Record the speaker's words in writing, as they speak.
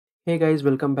Hey guys,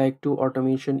 welcome back to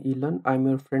Automation eLearn. I'm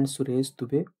your friend Suresh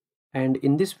Dubey, and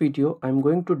in this video I'm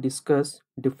going to discuss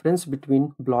difference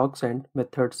between blocks and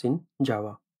methods in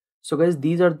Java. So guys,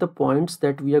 these are the points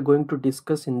that we are going to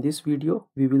discuss in this video.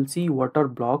 We will see what are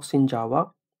blocks in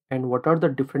Java and what are the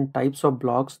different types of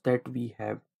blocks that we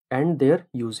have and their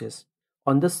uses.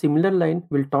 On the similar line,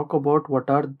 we'll talk about what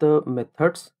are the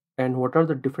methods and what are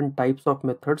the different types of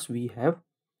methods we have,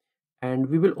 and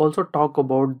we will also talk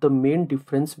about the main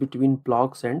difference between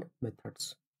blocks and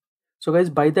methods. So guys,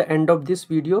 by the end of this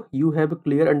video you have a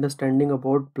clear understanding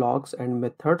about blocks and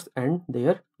methods and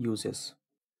their uses.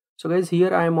 So guys,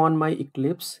 here I am on my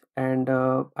Eclipse, and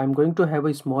I'm going to have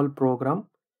a small program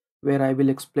where I will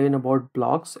explain about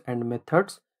blocks and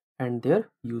methods and their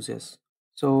uses.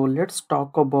 So let's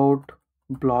talk about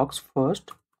blocks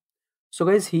first. So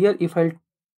guys, here if I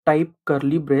type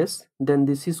curly brace, then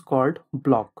this is called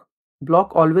block.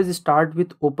 Block always start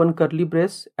with open curly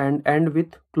brace and end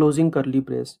with closing curly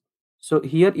brace. So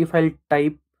here if I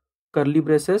type curly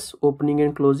braces opening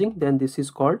and closing, then this is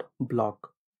called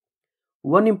block.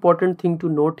 One important thing to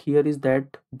note here is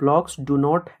that blocks do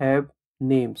not have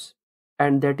names,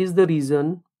 and that is the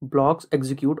reason blocks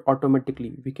execute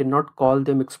automatically. We cannot call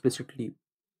them explicitly.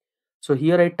 So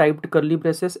here I typed curly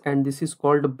braces and this is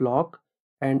called block,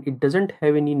 and it doesn't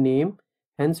have any name,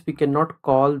 hence we cannot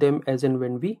call them as and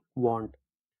when we want.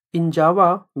 In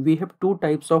Java we have two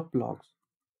types of blocks.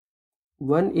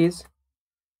 One is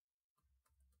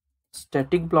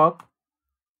static block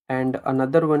and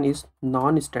another one is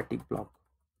non-static block.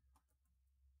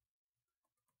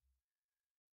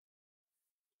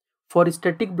 For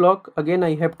static block, again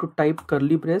I have to type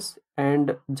curly brace,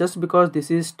 and just because this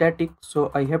is static,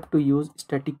 so I have to use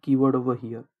static keyword over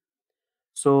here.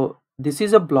 So this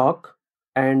is a block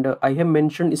and I have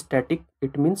mentioned static,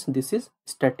 it means this is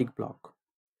static block.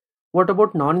 What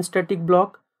about non-static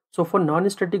block? So for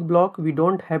non-static block we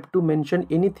don't have to mention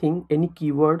anything, any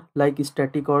keyword like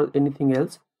static or anything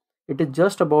else. It is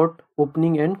just about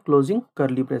opening and closing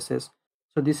curly braces.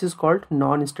 So this is called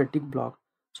non-static block.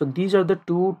 So these are the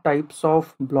two types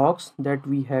of blocks that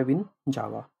we have in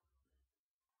Java.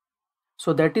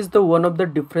 So that is the one of the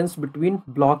difference between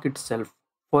block itself.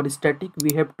 For static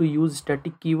we have to use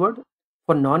static keyword.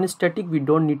 For non-static we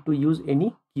don't need to use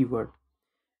any keyword.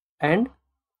 And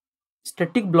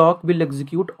static block will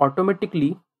execute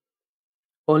automatically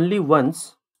only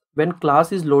once when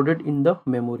class is loaded in the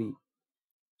memory.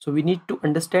 So we need to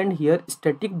understand here,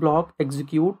 static block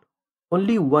execute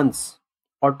only once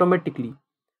automatically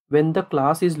when the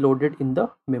class is loaded in the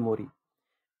memory,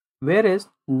 whereas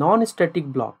non-static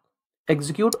block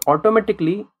execute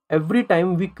automatically every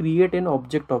time we create an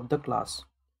object of the class.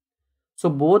 So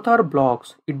both are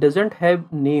blocks, it doesn't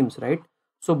have names, right?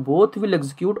 So both will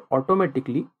execute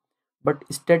automatically, but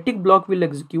static block will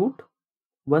execute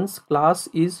once class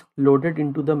is loaded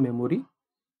into the memory,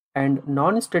 and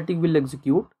non-static will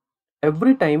execute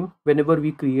every time whenever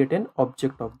we create an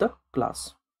object of the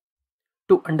class.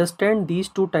 To understand these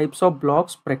two types of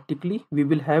blocks practically, we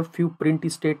will have few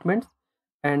print statements,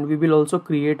 and we will also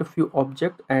create a few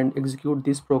objects and execute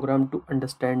this program to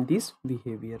understand this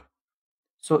behavior.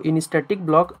 So in static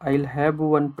block I'll have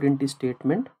one print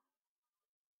statement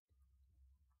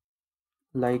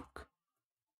like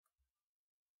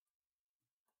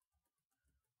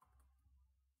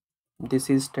this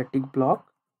is static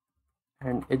block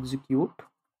and execute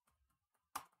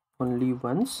only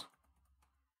once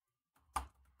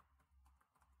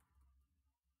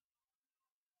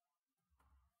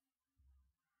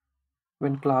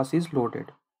when class is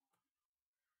loaded.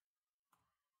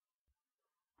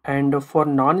 And for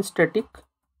non-static,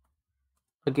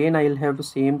 again I'll have the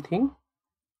same thing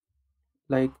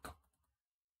like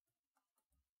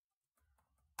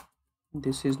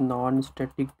this is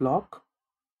non-static block,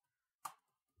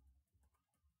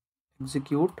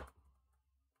 execute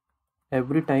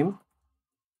every time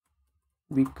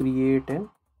we create an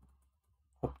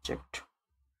object.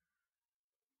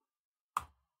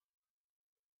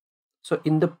 So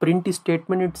in the print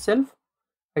statement itself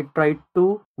I tried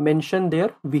to mention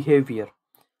their behavior,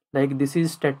 like this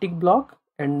is static block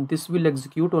and this will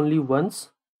execute only once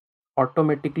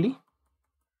automatically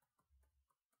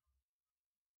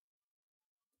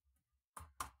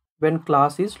when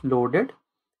class is loaded,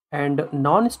 and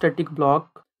non-static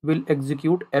block will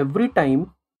execute every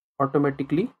time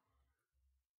automatically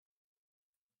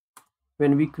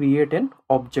when we create an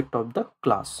object of the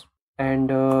class. And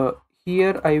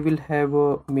here I will have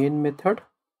a main method,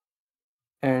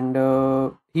 and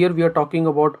here we are talking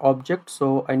about objects,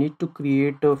 so I need to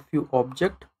create a few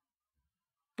objects.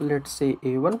 Let's say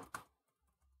a1.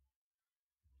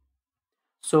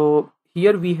 So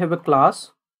here we have a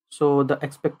class. So the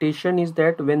expectation is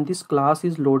that when this class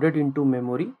is loaded into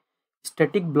memory,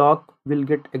 static block will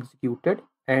get executed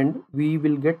and we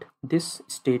will get this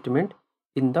statement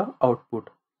in the output.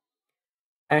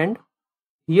 And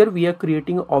here we are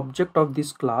creating an object of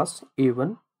this class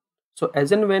A1. So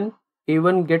as and when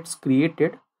A1 gets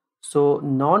created, so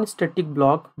non-static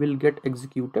block will get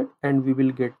executed and we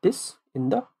will get this in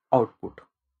the output.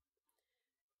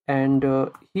 And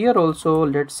here also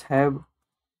let's have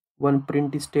one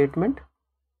print statement.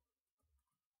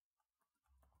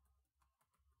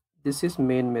 This is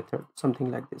main method,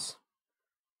 something like this.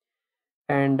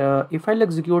 And if I'll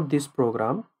execute this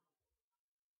program,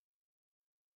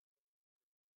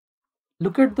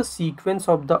 look at the sequence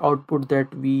of the output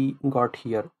that we got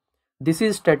here. This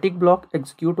is static block,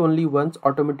 execute only once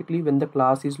automatically when the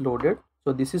class is loaded.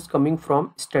 So this is coming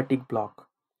from static block.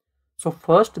 So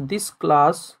first this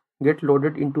class get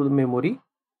loaded into the memory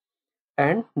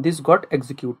and this got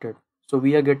executed. So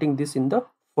we are getting this in the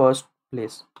first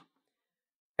place.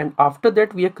 And after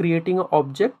that we are creating an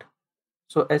object.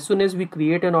 So as soon as we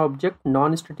create an object,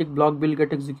 non-static block will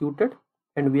get executed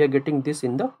and we are getting this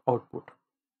in the output.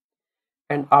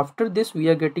 And after this we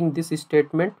are getting this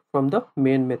statement from the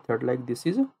main method, like this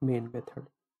is a main method.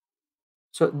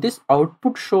 So this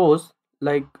output shows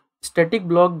like static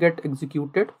block get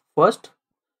executed first.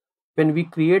 When we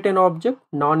create an object,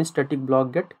 non-static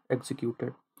block get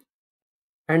executed.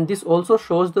 And this also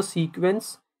shows the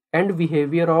sequence and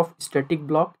behavior of static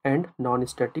block and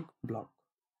non-static block.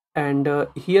 And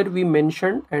here we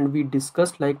mentioned and we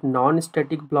discussed like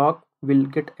non-static block will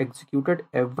get executed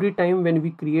every time when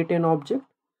we create an object.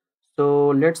 So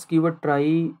let's give a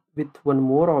try with one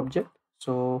more object.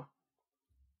 So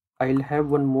I'll have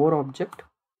one more object,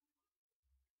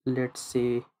 let's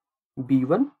say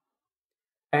B1,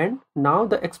 and now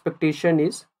the expectation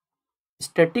is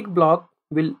static block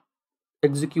will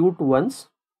execute once,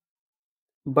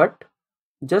 but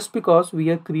just because we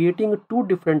are creating two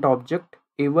different objects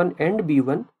A1 and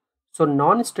B1, so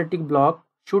non-static block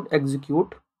should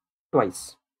execute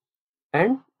twice,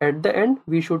 and at the end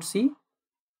we should see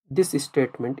this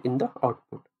statement in the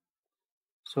output.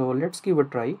 So let's give a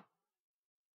try.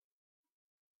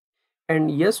 And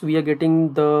yes, we are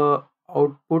getting the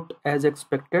output as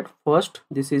expected. First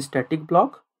this is static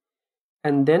block,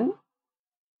 and then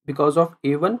because of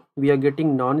A1 we are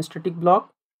getting non-static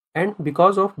block, and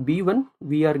because of B1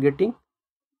 we are getting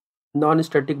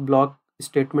non-static block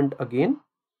statement again,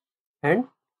 and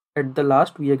at the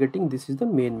last we are getting this is the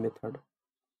main method.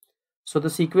 So the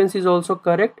sequence is also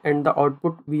correct and the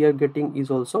output we are getting is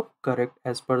also correct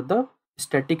as per the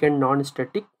static and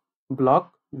non-static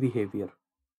block behavior.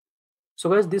 So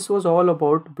guys, this was all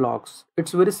about blocks.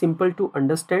 It's very simple to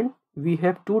understand. We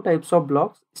have two types of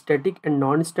blocks, static and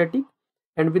non-static,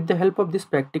 and with the help of this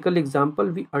practical example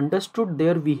we understood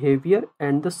their behavior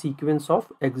and the sequence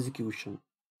of execution.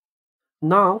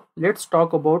 Now let's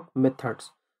talk about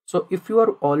methods. So if you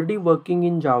are already working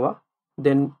in Java,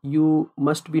 then you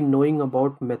must be knowing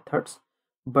about methods,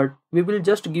 but we will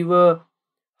just give a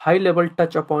high level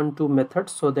touch upon two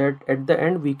methods so that at the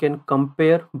end we can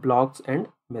compare blocks and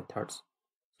methods.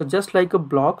 So just like a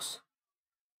blocks,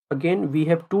 again we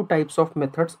have two types of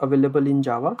methods available in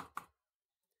Java.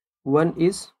 One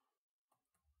is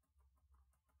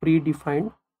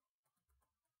predefined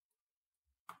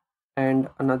and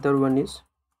another one is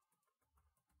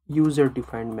user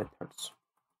defined methods.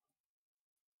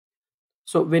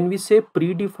 So when we say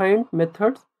predefined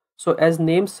methods, so as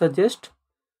name suggests,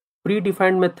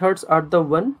 predefined methods are the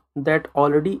one that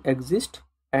already exist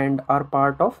and are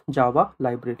part of Java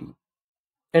library,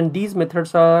 and these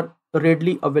methods are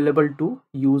readily available to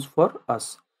use for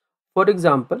us. For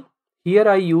example, here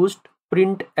I used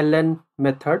println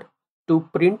method to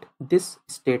print this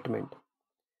statement.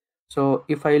 So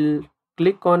if I'll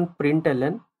click on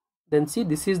println, then see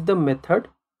this is the method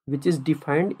which is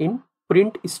defined in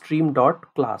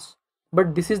printstream.class,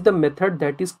 but this is the method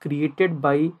that is created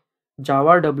by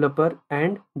Java developer,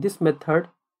 and this method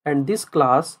and this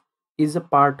class is a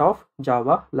part of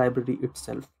Java library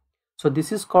itself. So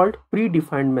this is called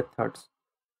predefined methods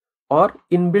or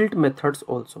inbuilt methods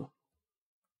also.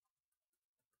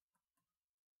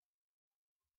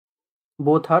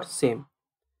 Both are same.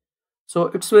 So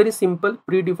it's very simple.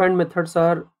 Predefined methods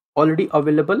are already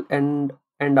available and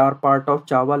are part of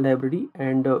Java library,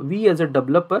 and we as a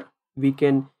developer we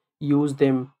can use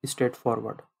them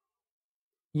straightforward.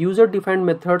 User defined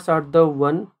methods are the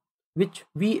one which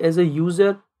we as a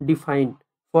user define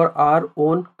for our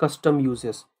own custom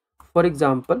uses. For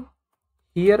example,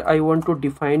 here I want to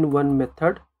define one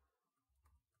method,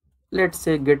 let's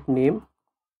say get name,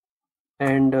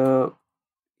 and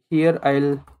here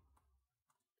I'll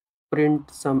print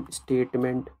some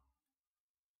statement.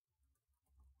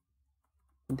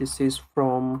 This is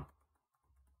from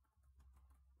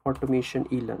automation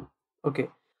eLearn. Okay,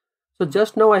 so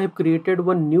just now I have created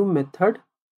one new method.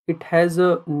 It has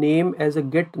a name as a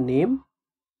get name,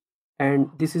 and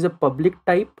this is a public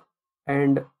type,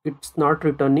 and it's not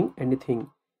returning anything.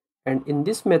 And in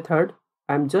this method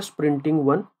I'm just printing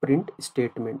one print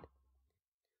statement.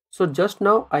 So just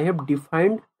now I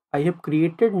have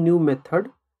created new method,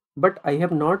 but I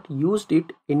have not used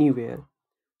it anywhere.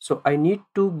 So I need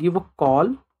to give a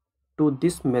call to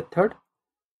this method.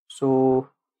 So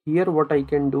here what I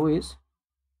can do is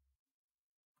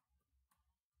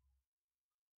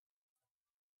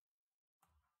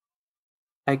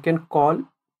I can call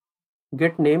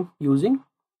get name using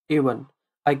A1.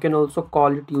 I can also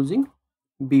call it using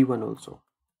B1 also.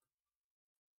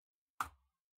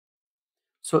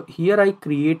 So here I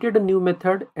created a new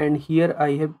method, and here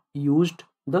I have used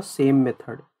the same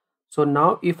method. So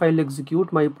now if I'll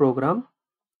execute my program,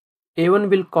 A1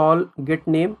 will call get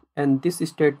name, and this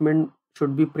statement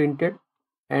should be printed,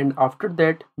 and after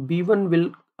that B1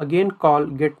 will again call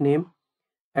get name,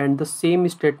 and the same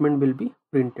statement will be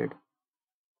printed.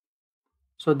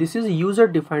 So this is a user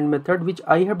defined method which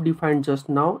I have defined just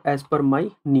now as per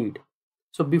my need.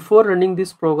 So before running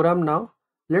this program now,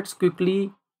 let's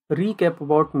quickly recap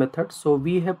about methods. So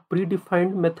we have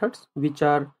predefined methods which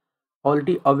are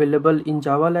already available in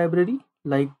Java library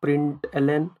like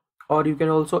println, or you can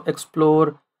also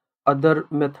explore other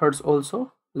methods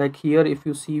also. Like here if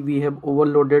you see, we have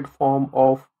overloaded form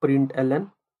of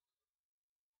println,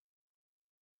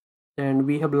 and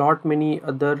we have lot many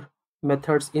other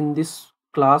methods in this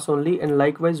class only, and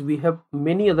likewise we have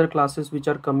many other classes which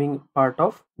are coming part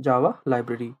of Java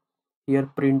library. Here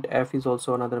printf is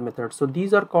also another method. So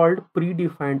these are called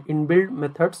predefined inbuilt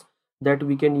methods that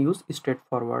we can use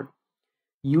straightforward.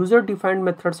 User defined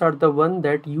methods are the one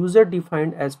that user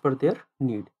defined as per their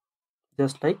need,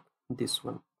 just like this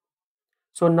one.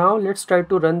 So now let's try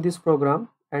to run this program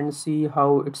and see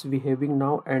how it's behaving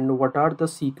now and what are the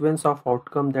sequence of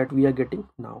outcome that we are getting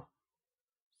now.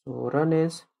 So run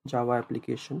as Java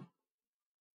application.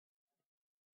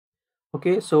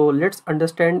 Okay, so let's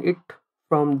understand it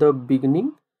from the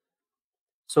beginning.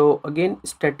 So again,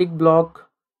 static block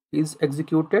is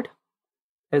executed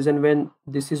as and when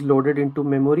this is loaded into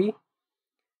memory,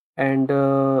 and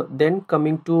then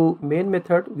coming to main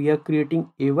method, we are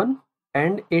creating A1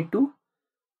 and A2.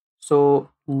 So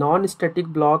non-static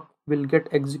block will get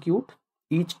execute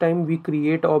each time we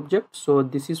create object. So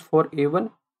this is for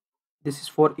A1, this is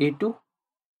for A2,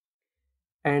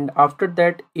 and after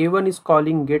that A1 is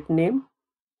calling get name.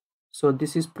 So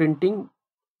this is printing,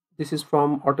 this is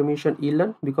from automation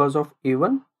eLearn because of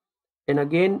A1, and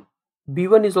again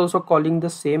B1 is also calling the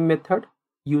same method,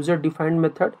 user defined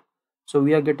method. So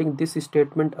we are getting this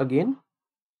statement again,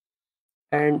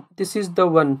 and this is the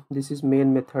one, this is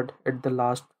main method at the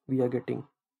last we are getting.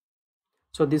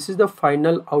 So this is the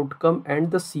final outcome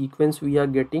and the sequence we are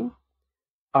getting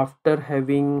after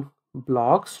having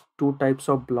blocks, two types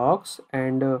of blocks,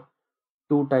 and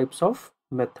two types of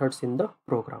methods in the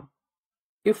program.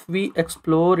 If we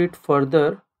explore it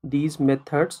further, these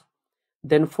methods,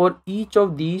 then for each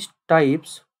of these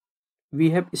types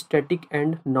we have static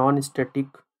and non-static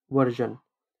version.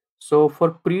 So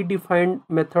for predefined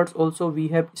methods also we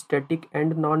have static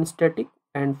and non-static,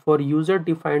 and for user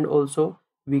defined also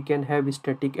we can have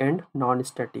static and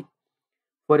non-static.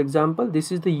 For example,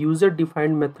 this is the user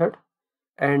defined method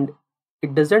and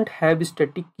it doesn't have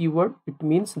static keyword, it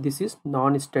means this is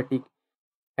non-static,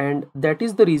 and that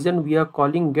is the reason we are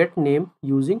calling get name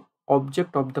using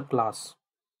object of the class.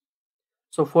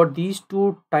 So for these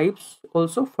two types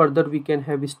also further we can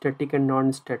have static and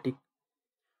non-static.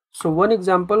 So one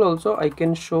example also I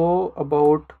can show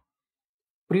about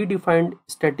predefined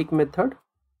static method.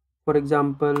 For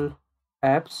example,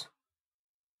 apps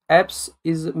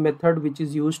is a method which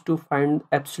is used to find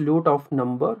absolute of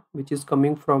number which is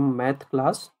coming from math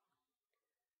class.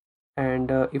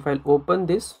 And if I'll open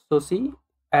this, so see,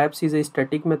 apps is a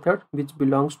static method which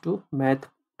belongs to math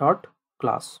dot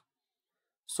class.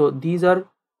 So these are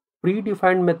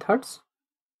predefined methods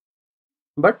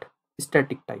but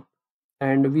static type.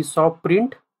 And we saw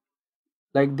print,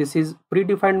 like this is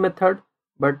predefined method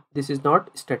but this is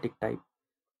not static type.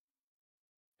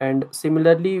 And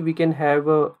similarly we can have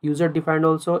a user defined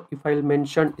also. If I'll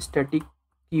mention static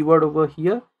keyword over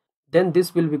here, then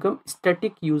this will become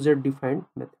static user defined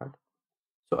method.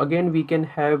 So again we can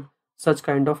have such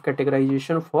kind of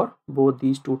categorization for both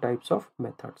these two types of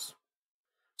methods.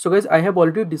 So guys, I have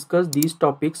already discussed these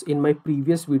topics in my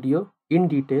previous video in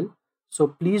detail. So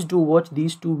please do watch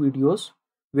these two videos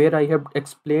where I have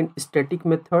explained static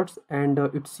methods and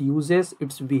its uses,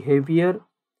 its behavior,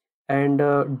 and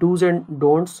do's and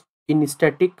don'ts in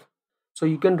static. So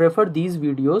you can refer these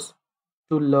videos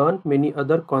to learn many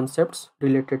other concepts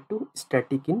related to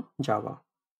static in Java.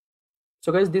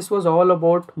 So guys, this was all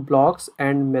about blocks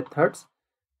and methods,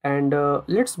 and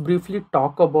let's briefly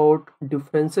talk about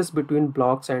differences between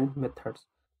blocks and methods.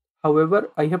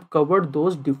 However, I have covered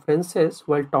those differences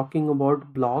while talking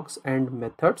about blocks and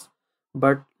methods,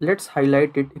 but let's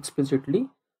highlight it explicitly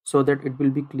so that it will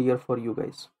be clear for you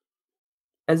guys.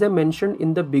 As I mentioned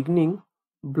in the beginning,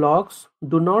 blocks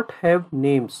do not have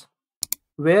names,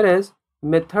 whereas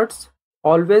methods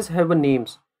always have a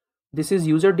names. This is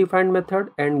user defined method,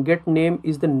 and get name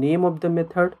is the name of the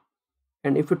method.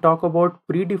 And if you talk about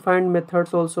predefined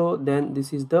methods also, then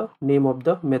this is the name of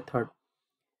the method.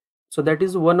 So that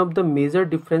is one of the major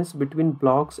difference between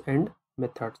blocks and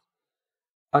methods.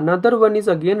 Another one is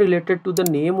again related to the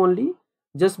name only.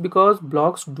 Just because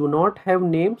blocks do not have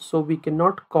names, so we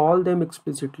cannot call them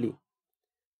explicitly.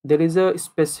 There is a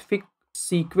specific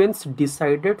sequence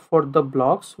decided for the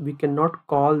blocks. We cannot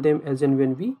call them as and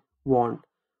when we want.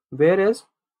 Whereas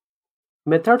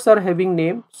methods are having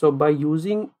name, so by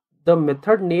using the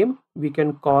method name, we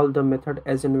can call the method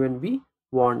as and when we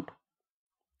want.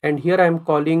 And here I am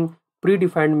calling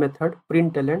predefined method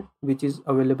println, which is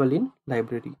available in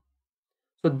library.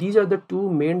 So these are the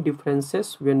two main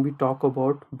differences when we talk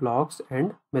about blocks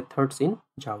and methods in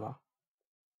Java.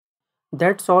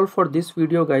 That's all for this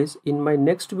video guys. In my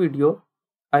next video,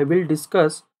 I will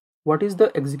discuss what is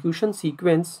the execution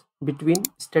sequence between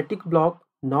static block,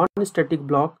 non-static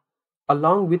block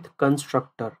along with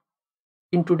constructor.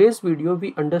 In today's video,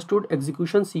 we understood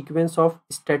execution sequence of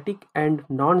static and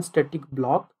non-static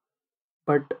block,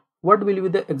 but what will be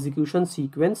the execution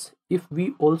sequence if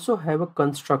we also have a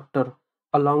constructor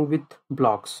along with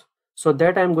blocks? So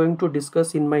that I'm going to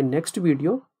discuss in my next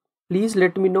video. Please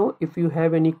let me know if you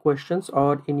have any questions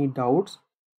or any doubts.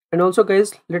 And also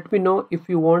guys, let me know if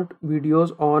you want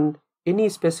videos on any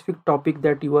specific topic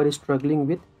that you are struggling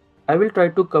with. I will try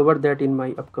to cover that in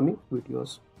my upcoming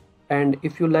videos. And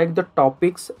if you like the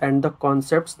topics and the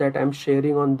concepts that I'm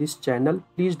sharing on this channel,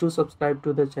 please do subscribe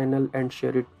to the channel and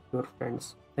share it with your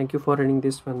friends. Thank you for running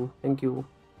this one. Thank you.